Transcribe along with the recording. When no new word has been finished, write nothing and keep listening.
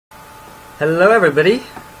Hello everybody,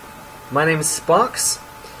 my name is Sparks,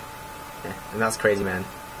 and that's Crazyman.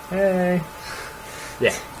 Hey!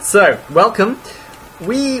 Yeah, so, welcome.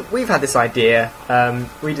 We've had this idea,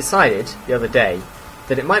 we decided the other day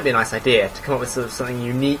that it might be a nice idea to come up with sort of something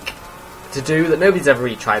unique to do that nobody's ever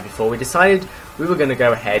really tried before. We decided we were going to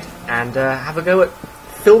go ahead and have a go at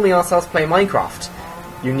filming ourselves playing Minecraft.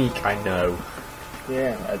 Unique, I know.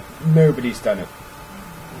 Yeah, nobody's done it.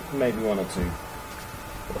 Maybe 1 or 2.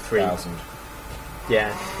 Or 3. 1,000.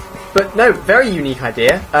 Yeah. But no, very unique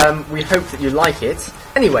idea. We hope that you like it.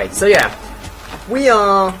 Anyway, so yeah. We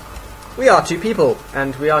are 2 people,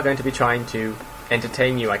 and we are going to be trying to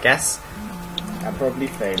entertain you, I guess. And probably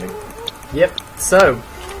failing. Yep. So,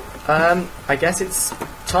 I guess it's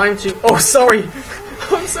time to... Oh, sorry!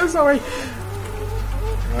 I'm so sorry!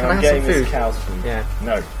 Can I have some food? Cow's food. Yeah.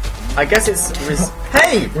 No. I guess it's...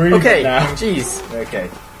 Hey! Rude Okay, now. jeez. Okay,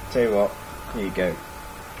 tell you what. Here you go.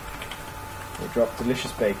 We'll drop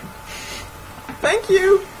delicious bacon. Thank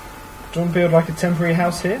you! Do you want to build like a temporary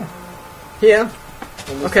house here? Here.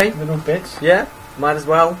 Okay. Little bits? Yeah, might as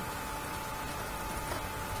well.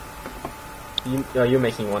 You're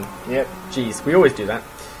making one. Yep. Jeez, we always do that.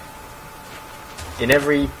 In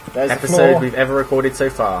every There's episode we've ever recorded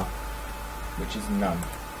so far. Which is none.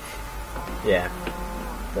 Yeah.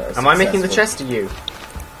 Am I making the chest or you?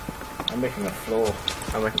 I'm making a floor.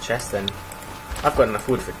 I'll make a chest then. I've got enough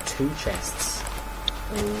wood for 2 chests.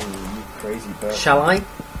 Ooh, you crazy person. Shall I?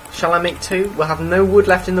 Shall I make 2? We'll have no wood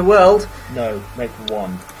left in the world. No, make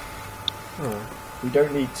 1. Oh. We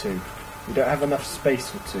don't need 2. We don't have enough space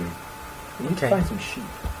for 2. We need to find some sheep.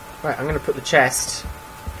 Right, I'm going to put the chest.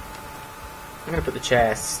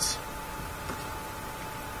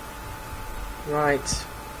 Right.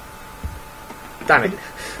 Damn it.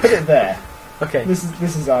 Put it there. Okay.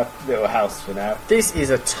 This is our little house for now. This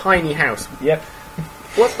is a tiny house. Yep.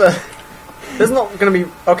 What the... There's not going to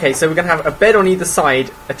be... Okay, so we're going to have a bed on either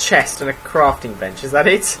side, a chest, and a crafting bench. Is that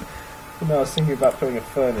it? No, I was thinking about putting a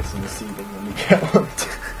furnace in the ceiling when we get one.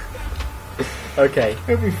 Okay.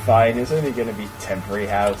 It'll be fine. It's only going to be a temporary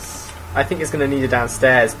house. I think it's going to need a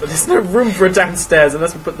downstairs, but there's no room for a downstairs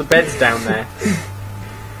unless we put the beds down there.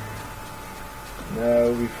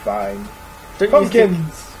 No, we'll be fine. Don't Pumpkins! You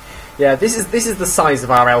think... Yeah, this is the size of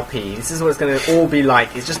our LP. This is what it's going to all be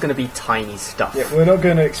like. It's just going to be tiny stuff. Yeah, we're not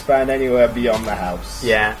going to expand anywhere beyond the house.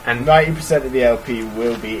 Yeah, and 90% of the LP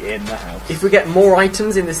will be in the house. if we get more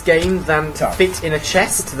items in this game than Tough. fit in a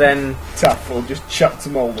chest, then Tough, we'll just chuck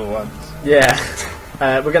some older ones. yeah,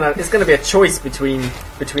 It's gonna be a choice between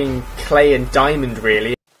clay and diamond,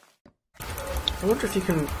 really. I wonder if you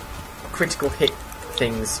can critical hit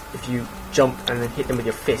things if you jump and then hit them with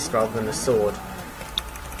your fist rather than a sword.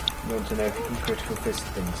 You want to know if you can critical fist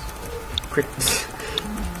things?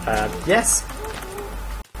 Yes.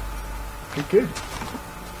 Good.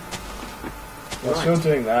 Whilst Right. you're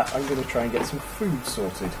doing that, I'm going to try and get some food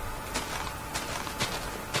sorted.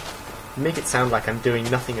 Make it sound like I'm doing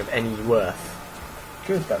nothing of any worth.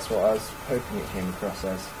 Good, that's what I was hoping it came across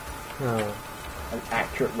as. Oh. An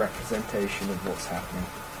accurate representation of what's happening.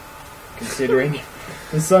 Considering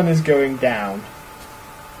the sun is going down.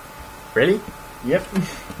 Really? Yep.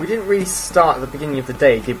 We didn't really start at the beginning of the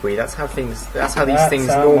day, did we? That's how these things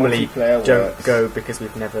how normally multiplayer don't works. go because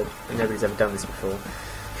nobody's ever done this before.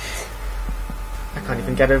 I can't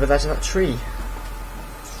even get over that tree.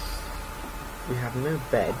 We have no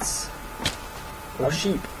beds or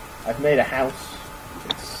sheep. I've made a house.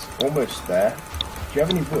 It's almost there. Do you have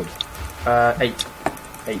any wood? 8.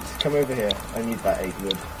 8. Come over here. I need that 8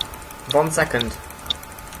 wood. 1 second.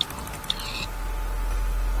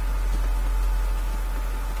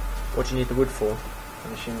 What do you need the wood for?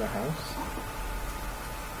 Finishing the house.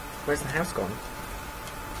 Where's the house gone?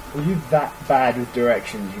 Are you that bad with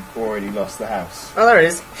directions you've already lost the house? Oh, there it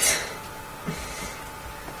is.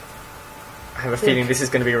 I have a feeling this is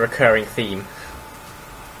going to be a recurring theme.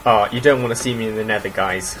 Oh, you don't want to see me in the nether,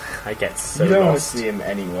 guys. I get so You don't want to lost. see him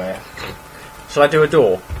anywhere. Shall I do a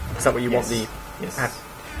door? Is that what you want the... Yes.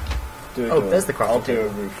 Do a Oh, door. there's the crafting I'll do a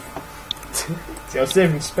table. roof. See, I was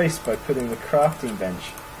saving space by putting the crafting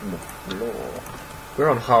bench in the floor. We're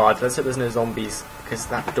on hard. Let's hope there's no zombies, because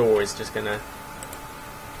that door is just gonna...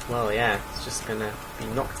 Well, yeah, it's just gonna be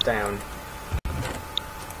knocked down.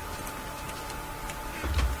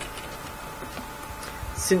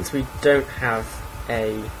 Since we don't have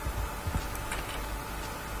a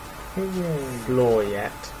floor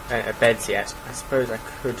yet, beds yet, I suppose I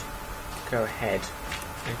could go ahead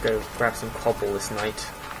and go grab some cobble this night.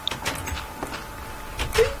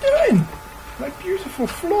 What are you doing? My beautiful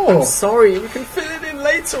floor. I'm sorry, we can fill it in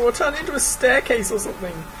later or turn it into a staircase or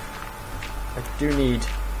something. I do need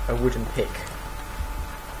a wooden pick.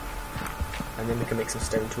 And then we can make some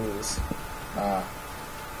stone tools. Ah.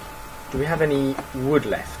 Do we have any wood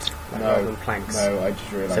left? No. Rather than planks? No, I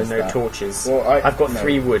just realised So no that. torches. Well, I've got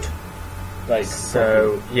 3 wood. Like,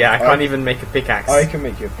 So, yeah, I can't even make a pickaxe. I can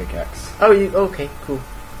make you a pickaxe. Oh, okay, cool.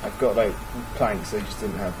 I've got, like, planks, I just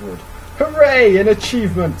didn't have wood. Hooray! An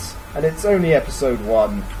achievement! And it's only episode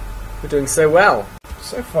 1. We're doing so well.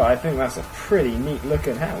 So far, I think that's a pretty neat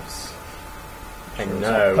looking house. I Sure, it's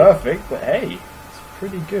know. not perfect, but hey, it's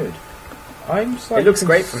pretty good. I'm slightly It looks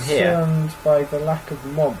great from here. concerned by the lack of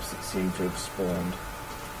mobs that seem to have spawned.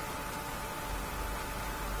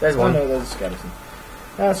 There's Oh one. no, there's a skeleton.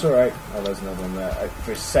 That's alright. Oh, there's another one there.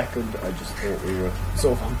 For a second, I just thought we were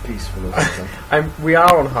sort of on peaceful or something. We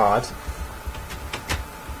are on hard.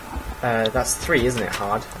 That's 3, isn't it,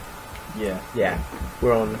 hard? Yeah. Yeah.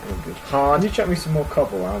 We're on Oh, good. hard. Can you chuck me some more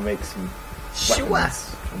cobble? I'll make some Sure.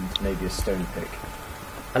 weapons and maybe a stone pick.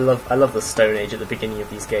 I love the Stone Age at the beginning of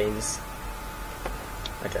these games.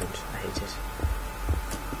 I don't. I hate it.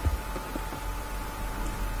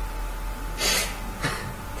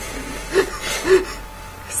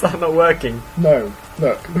 Is that not working? No,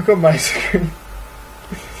 look on my screen.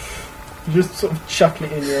 You just sort of chuck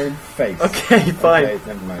it in your own face. Okay, fine. Okay,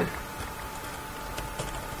 never mind.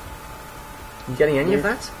 You getting any of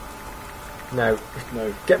that? No.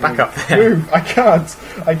 No. Get back move. up there. Move! I can't!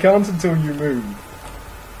 I can't until you move.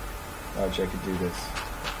 Actually, I could do this.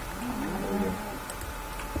 There we go.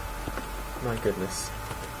 My goodness.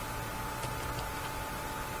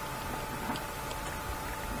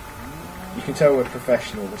 You can tell we're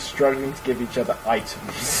professional. We're struggling to give each other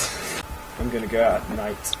items. I'm going to go out at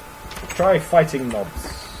night. Try fighting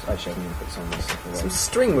mobs. Actually, I'm going to put some of this stuff away. Some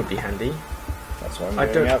string would be handy. That's why I'm I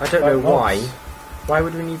going out to don't know fight why. mobs. Why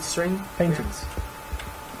would we need string? Paintings.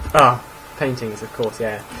 Ah, paintings, of course,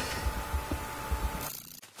 yeah.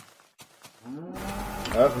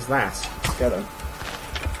 What Oh, was that? skeleton.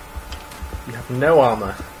 You have no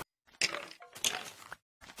armour.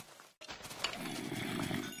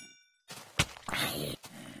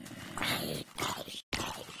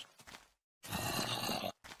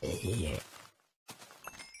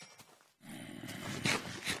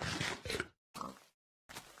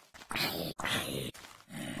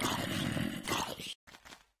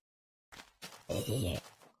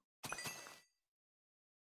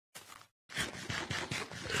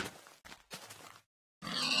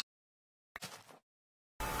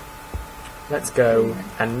 Let's go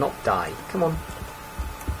and not die. Come on.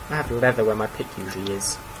 I have leather where my pick usually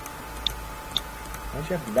is. Why do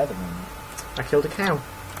you have leather on you? I killed a cow.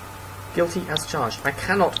 Guilty as charged. I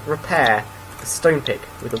cannot repair a stone pick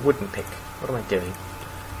with a wooden pick. What am I doing?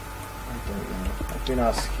 I don't know. I've been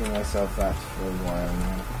asking myself that for a while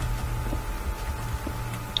now.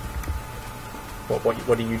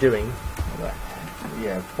 What are you doing?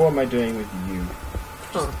 Yeah, what am I doing with you?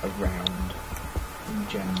 Just Oh. around, in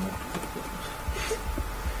general.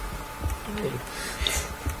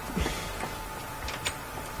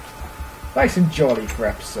 Nice and jolly for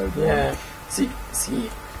episode 1. Yeah. See,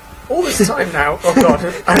 all this time now. Oh god,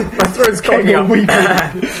 my throat's clogging You're up. weeping.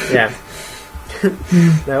 Yeah.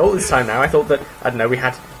 No, all this time now, I thought that I don't know. We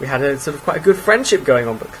had a sort of quite a good friendship going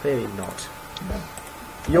on, but clearly not. No.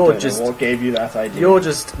 You're I don't just know what gave you that idea. you're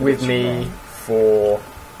just with What's me wrong? for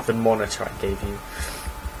the monitor I gave you.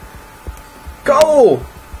 Goal!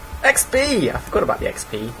 XP! I forgot about the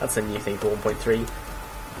XP. That's a new thing for 1.3.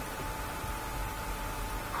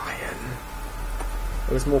 Iron.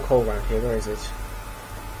 There was more coal around here. Where is it?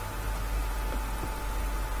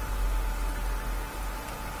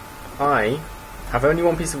 I have only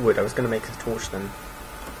 1 piece of wood. I was going to make a torch then.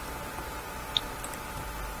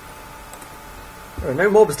 There are no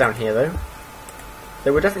mobs down here though.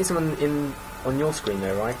 There were definitely some on your screen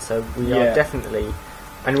though, right? So we are definitely...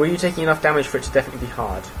 And were you taking enough damage for it to definitely be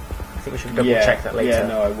hard? I think we should double check that later. Yeah,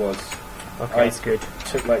 no, I was. Okay, I that's good.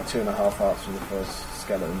 took like 2.5 hearts from the first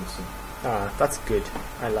skeleton. So. Ah, that's good.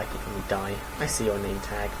 I like it when we die. I see your name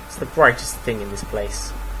tag. It's the brightest thing in this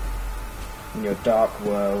place. In your dark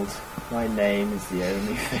world, my name is the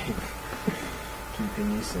only thing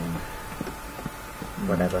keeping you sane.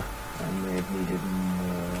 Whatever. I may have needed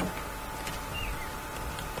more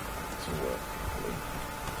to work.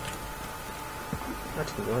 That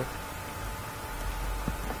didn't work.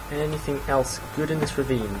 Anything else good in this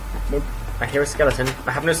ravine? Nope. I hear a skeleton.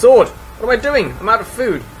 I have no sword! What am I doing? I'm out of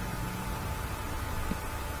food!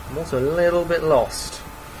 I'm also a little bit lost.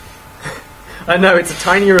 I know, it's a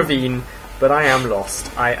tiny ravine, but I am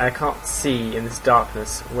lost. I can't see in this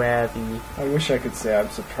darkness where the I wish I could say I'm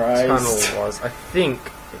surprised. tunnel was. I think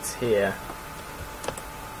it's here.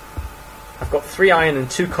 I've got 3 iron and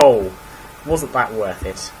 2 coal. Wasn't that worth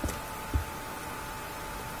it?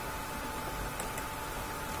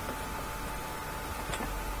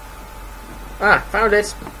 Ah, found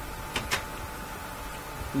it!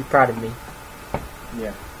 You proud of me?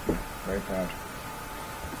 Yeah, very proud.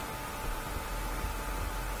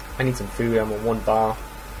 I need some food, I'm on 1 bar.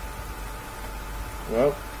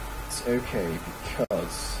 Well, it's okay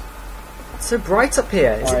because It's so bright up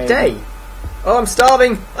here. Is it day? Oh, I'm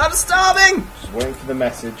starving! I'm starving! Just waiting for the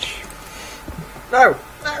message. No!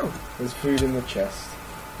 No! There's food in the chest.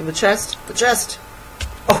 In the chest? The chest!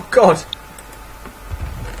 Oh, God!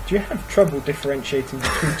 Do you have trouble differentiating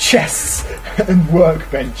between chests and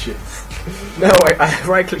workbenches? No, I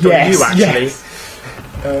right-clicked on you, actually. Yes.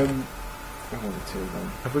 I want the 2 of them.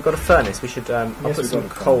 Have we got a furnace? We should, I'll Yes, put we've some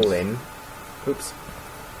got a coal furnace. in. Oops.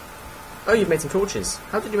 Oh, you've made some torches.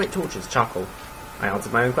 How did you make torches? Charcoal. I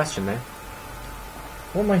answered my own question there.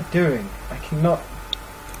 What am I doing? I cannot...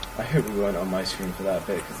 I hope we weren't on my screen for that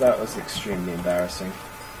bit, because that was extremely embarrassing.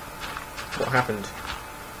 What happened?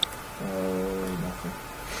 Oh, nothing.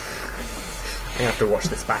 I have to watch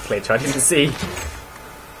this back later. I didn't see.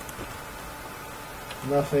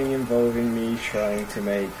 Nothing involving me trying to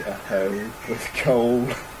make a hoe with coal.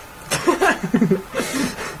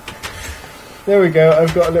 There we go,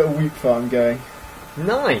 I've got a little wheat farm going.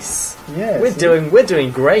 Nice. Yeah. We're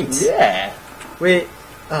doing great. Yeah. Good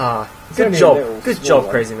only a job. little Good small job,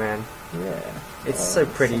 one. Crazy Man. Yeah. It's Oh, so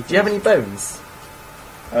pretty. Do you have any bones?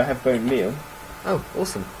 I have bone meal Oh,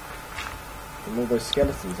 awesome. from all those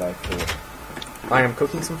skeletons I fought. I am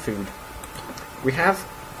cooking some food. We have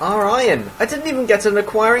our iron. I didn't even get an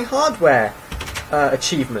acquiring hardware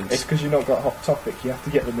achievement. It's because you've not got Hot Topic, you have to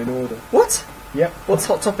get them in order. What? Yep. What's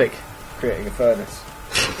Hot Topic? Creating a furnace.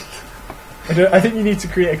 I think you need to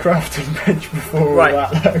create a crafting bench before Right.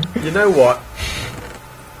 all that though. You know what?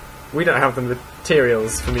 We don't have the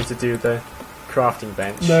materials for me to do the crafting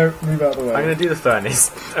bench. No, move out the way. I'm going to do the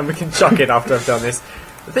furnace, and we can chuck it after I've done this.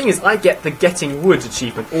 The thing is, I get the getting wood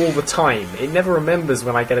achievement all the time. It never remembers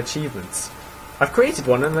when I get achievements. I've created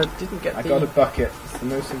one and I didn't get I the... got a bucket. It's the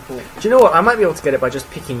most important. Do you know what? I might be able to get it by just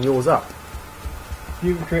picking yours up.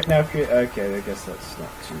 You can create now. Okay, I guess that's not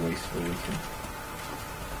too wasteful. We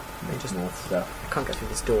can make Just- more stuff. I can't get through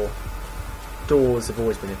this door. Doors have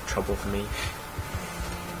always been a trouble for me.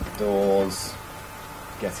 Doors.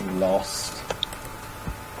 Getting lost.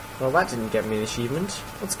 Well, that didn't get me an achievement.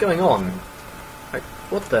 What's going on? Like,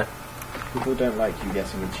 what the... People don't like you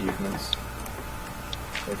getting achievements.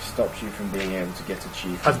 They've stopped you from being able to get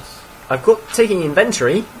achievements. I've got taking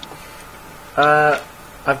inventory.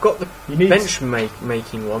 I've got the You need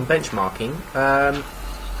making one, benchmarking.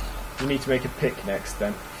 You need to make a pick next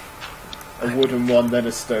then. A wooden one, then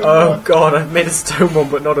a stone Oh one. god, I've made a stone one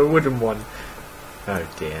but not a wooden one. Oh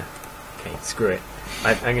dear. Okay, screw it.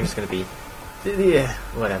 I'm just going to be... Yeah,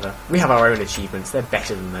 whatever. We have our own achievements, they're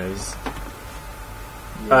better than those.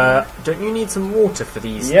 Yeah. Don't you need some water for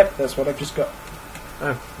these? Yep, that's what I've just got.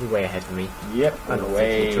 Oh, you're way ahead of me. Yep, I'm I'm not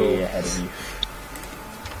thinking at all. way ahead of you.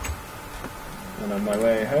 And on my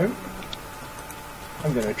way home,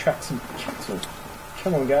 I'm going to attract some cattle.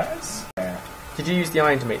 Come on, guys. Yeah. Did you use the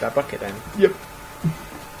iron to make that bucket then? Yep.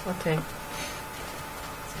 Okay.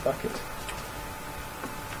 It's a bucket.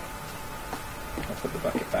 I'll put the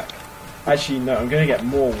bucket back. Actually, no, I'm going to get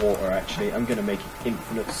more water, actually. I'm going to make an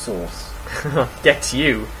infinite source. Get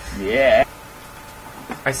you. Yeah.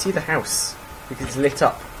 I see the house because it's lit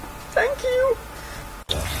up. Thank you.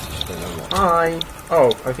 Just don't know what. Hi. Oh,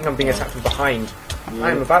 I think I'm being attacked from behind. Yeah.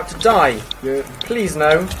 I'm about to die. Yeah. Please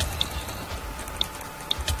no.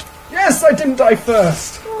 Yes, I didn't die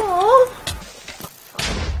first. Aww.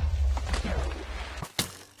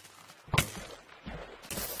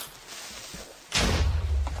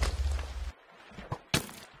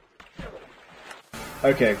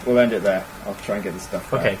 Okay, we'll end it there. I'll try and get the stuff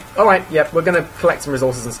back. Okay. All right. Yep. We're gonna collect some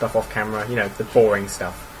resources and stuff off camera. You know, the boring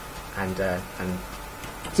stuff. And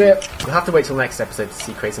See ya. we'll have to wait till next episode to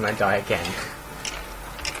see Crazyman die again.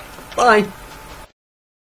 Bye.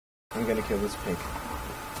 I'm going to kill this pig.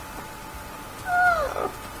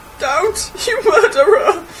 Don't, you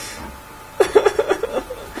murderer!